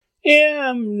Yeah,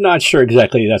 I'm not sure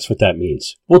exactly that's what that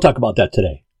means. We'll talk about that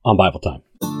today on Bible Time.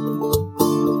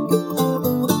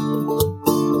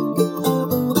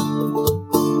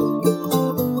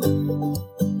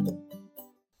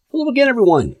 Hello again,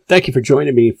 everyone. Thank you for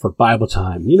joining me for Bible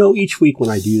Time. You know, each week when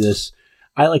I do this,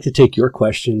 I like to take your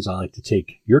questions. I like to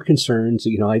take your concerns.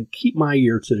 You know, I keep my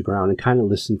ear to the ground and kind of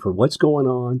listen for what's going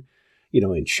on, you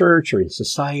know, in church or in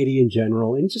society in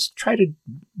general, and just try to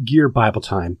gear Bible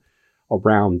Time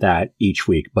around that each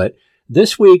week. But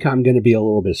this week, I'm going to be a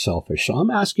little bit selfish. So I'm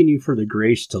asking you for the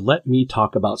grace to let me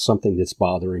talk about something that's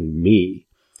bothering me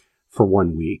for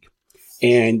 1 week.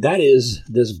 And that is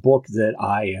this book that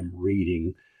I am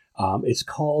reading. It's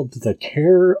called The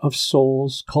Care of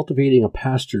Souls, Cultivating a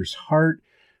Pastor's Heart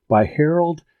by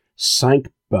Harold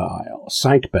Sankbell.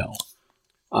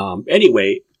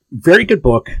 Anyway, very good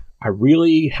book. I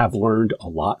really have learned a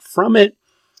lot from it.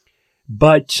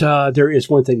 But there is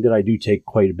one thing that I do take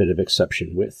quite a bit of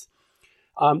exception with.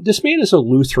 This man is a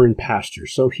Lutheran pastor,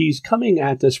 so he's coming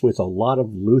at this with a lot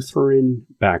of Lutheran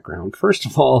background. First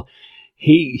of all,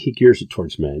 he gears it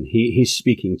towards men. He's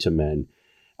speaking to men.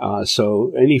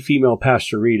 So any female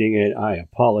pastor reading it, I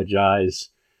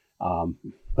apologize,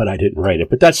 but I didn't write it.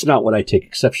 But that's not what I take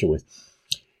exception with.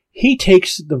 He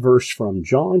takes the verse from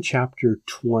John chapter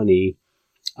 20,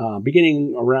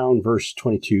 beginning around verse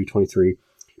 22, 23.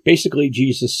 Basically,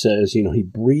 Jesus says, you know, he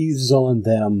breathes on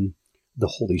them the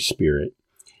Holy Spirit.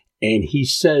 And he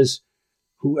says,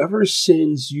 whoever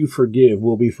sins you forgive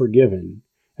will be forgiven,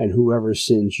 and whoever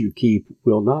sins you keep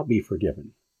will not be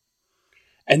forgiven.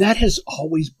 And that has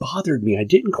always bothered me. I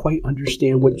didn't quite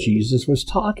understand what Jesus was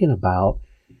talking about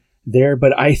there,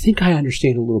 but I think I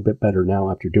understand a little bit better now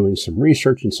after doing some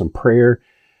research and some prayer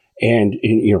and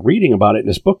reading about it in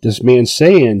this book. This man's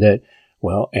saying that,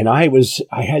 well, and I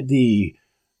had the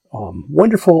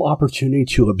wonderful opportunity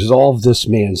to absolve this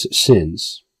man's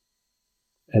sins.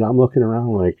 And I'm looking around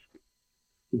like,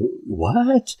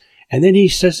 what? And then he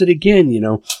says it again, you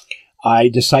know, I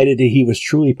decided that he was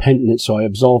truly penitent, so I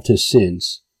absolved his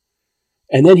sins.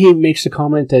 And then he makes the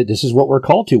comment that this is what we're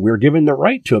called to. We're given the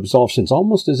right to absolve sins,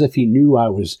 almost as if he knew I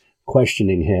was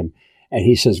questioning him. And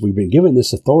he says, we've been given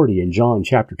this authority in John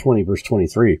chapter 20, verse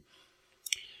 23.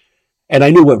 And I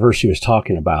knew what verse he was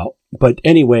talking about. But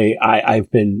anyway,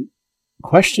 I've been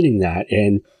questioning that.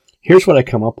 And here's what I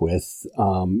come up with.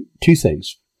 Two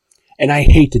things. And I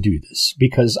hate to do this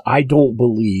because I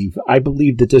believe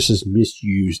that this is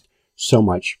misused so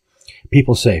much.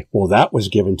 People say, well, that was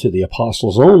given to the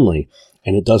apostles only,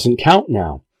 and it doesn't count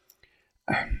now.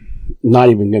 Not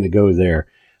even going to go there.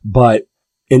 But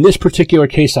in this particular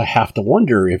case, I have to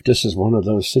wonder if this is one of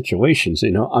those situations.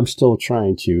 You know, I'm still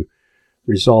trying to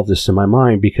resolve this in my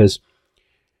mind because,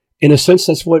 in a sense,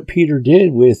 that's what Peter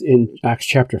did in Acts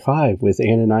chapter 5 with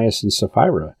Ananias and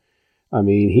Sapphira. I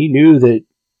mean, he knew that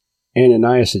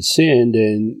Ananias had sinned,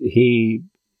 and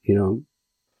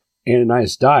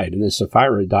Ananias died, and then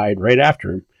Sapphira died right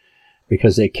after him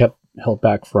because they kept held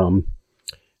back from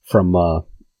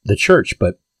the church.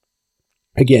 But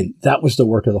again, that was the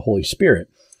work of the Holy Spirit.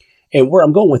 And where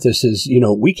I'm going with this is, you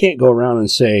know, we can't go around and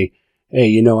say, hey,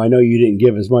 you know, I know you didn't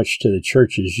give as much to the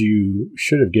church as you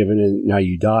should have given, and now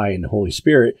you die in the Holy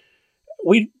Spirit.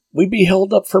 We'd be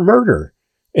held up for murder.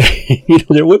 You know,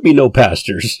 there would be no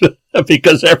pastors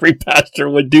because every pastor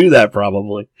would do that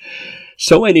probably.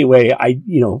 So anyway,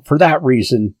 for that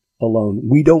reason alone,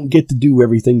 we don't get to do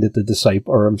everything that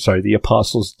the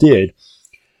apostles did.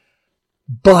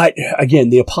 But again,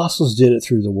 the apostles did it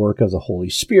through the work of the Holy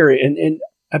Spirit. And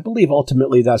I believe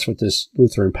ultimately that's what this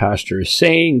Lutheran pastor is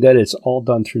saying, that it's all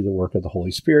done through the work of the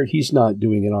Holy Spirit. He's not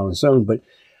doing it on his own, but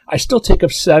I still take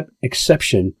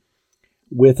exception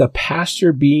with a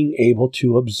pastor being able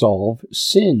to absolve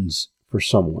sins for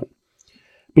someone.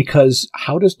 Because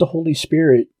how does the Holy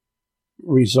Spirit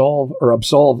resolve or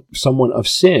absolve someone of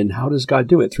sin? How does God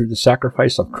do it? Through the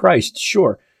sacrifice of Christ,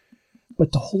 sure.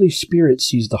 But the Holy Spirit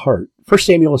sees the heart. 1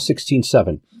 Samuel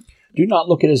 16:7. Do not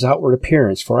look at his outward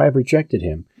appearance, for I have rejected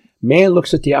him. Man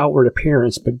looks at the outward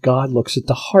appearance, but God looks at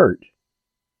the heart.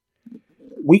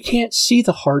 We can't see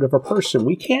the heart of a person.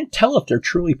 We can't tell if they're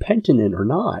truly penitent or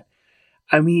not.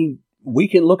 I mean, we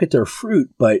can look at their fruit,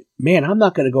 but man, I'm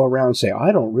not going to go around and say,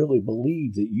 I don't really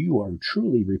believe that you are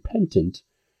truly repentant,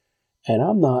 and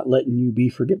I'm not letting you be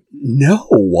forgiven.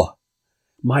 No.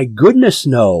 My goodness,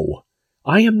 no.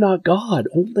 I am not God.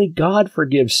 Only God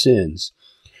forgives sins.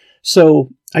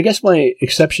 So I guess my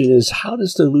exception is, how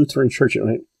does the Lutheran Church,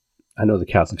 and I know the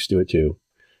Catholics do it too,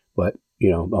 but,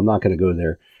 I'm not going to go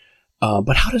there.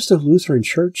 But how does the Lutheran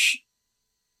Church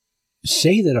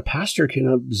say that a pastor can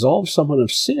absolve someone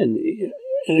of sin?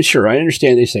 And sure, I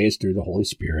understand they say it's through the Holy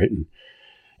Spirit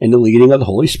and the leading of the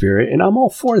Holy Spirit, and I'm all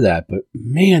for that. But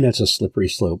man, that's a slippery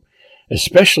slope,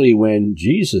 especially when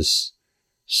Jesus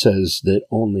says that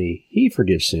only he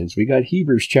forgives sins. We got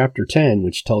Hebrews chapter 10,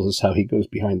 which tells us how he goes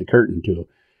behind the curtain to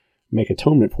make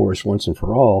atonement for us once and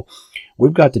for all.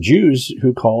 We've got the Jews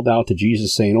who called out to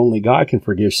Jesus saying only God can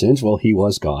forgive sins. Well, he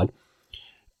was God.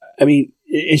 I mean,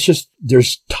 it's just,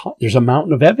 there's a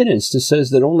mountain of evidence that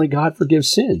says that only God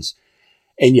forgives sins.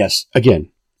 And yes, again,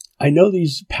 I know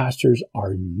these pastors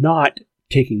are not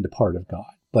taking the part of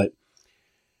God, but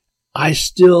I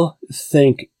still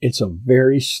think it's a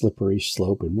very slippery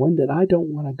slope and one that I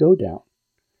don't want to go down.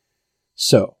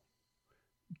 So,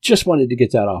 just wanted to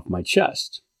get that off my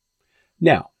chest.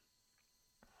 Now,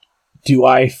 do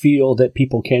I feel that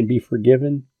people can be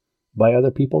forgiven by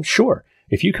other people? Sure.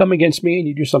 If you come against me and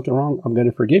you do something wrong, I'm going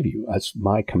to forgive you. That's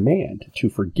my command, to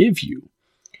forgive you.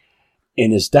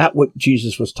 And is that what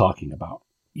Jesus was talking about?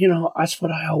 That's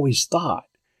what I always thought.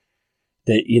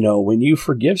 That, when you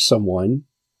forgive someone,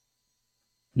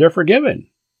 they're forgiven.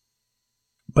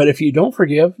 But if you don't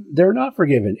forgive, they're not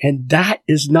forgiven. And that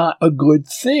is not a good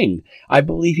thing. I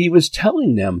believe he was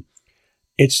telling them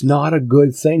it's not a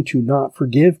good thing to not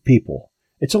forgive people.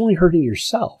 It's only hurting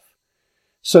yourself.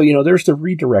 So, there's the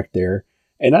redirect there.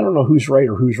 And I don't know who's right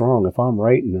or who's wrong. If I'm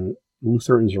right and the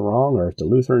Lutherans are wrong, or if the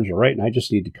Lutherans are right and I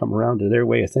just need to come around to their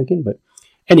way of thinking. But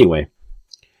anyway,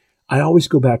 I always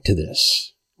go back to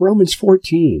this. Romans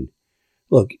 14.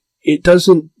 Look, it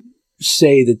doesn't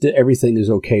say that everything is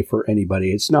okay for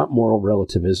anybody. It's not moral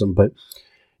relativism, but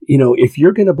if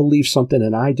you're going to believe something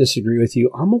and I disagree with you,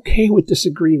 I'm okay with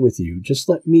disagreeing with you. Just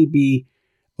let me be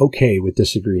okay with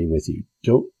disagreeing with you.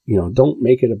 Don't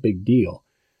make it a big deal.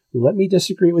 Let me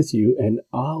disagree with you and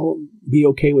I'll be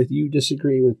okay with you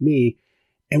disagreeing with me,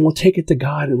 and we'll take it to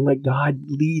God and let God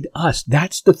lead us.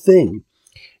 That's the thing.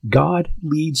 God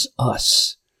leads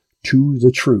us to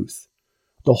the truth.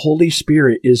 The Holy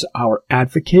Spirit is our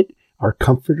advocate, our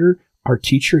comforter, our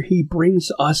teacher. He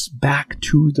brings us back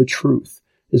to the truth,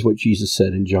 is what Jesus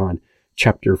said in John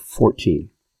chapter 14.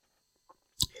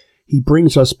 He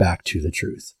brings us back to the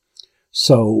truth.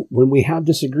 So when we have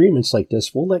disagreements like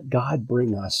this, we'll let God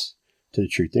bring us to the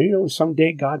truth. And,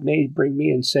 someday God may bring me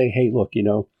and say, hey, look,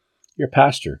 you're a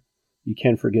pastor. You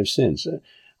can forgive sins.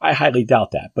 I highly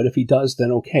doubt that. But if he does, then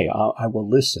okay, I will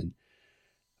listen.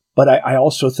 But I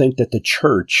also think that the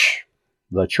church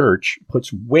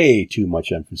puts way too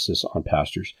much emphasis on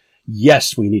pastors.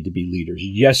 Yes, we need to be leaders.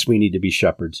 Yes, we need to be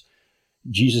shepherds.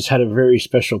 Jesus had a very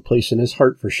special place in his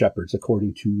heart for shepherds,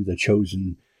 according to The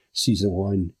Chosen, Season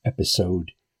 1,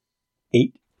 Episode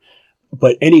 8.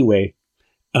 But anyway,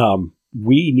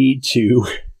 we need to,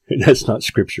 and that's not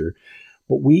scripture,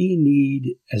 but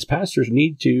we as pastors,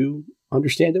 need to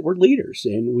understand that we're leaders,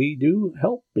 and we do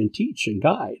help and teach and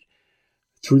guide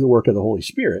through the work of the Holy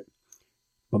Spirit.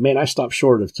 But man, I stop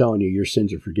short of telling you your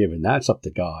sins are forgiven. That's up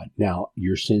to God. Now,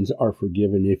 your sins are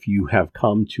forgiven if you have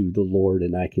come to the Lord,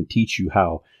 and I can teach you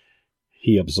how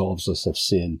he absolves us of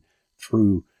sin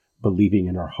through believing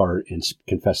in our heart and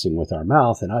confessing with our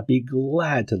mouth, and I'd be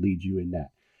glad to lead you in that.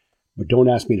 But don't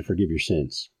ask me to forgive your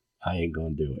sins. I ain't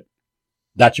going to do it.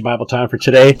 That's your Bible time for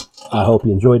today. I hope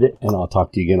you enjoyed it, and I'll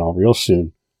talk to you again all real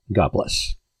soon. God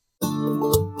bless.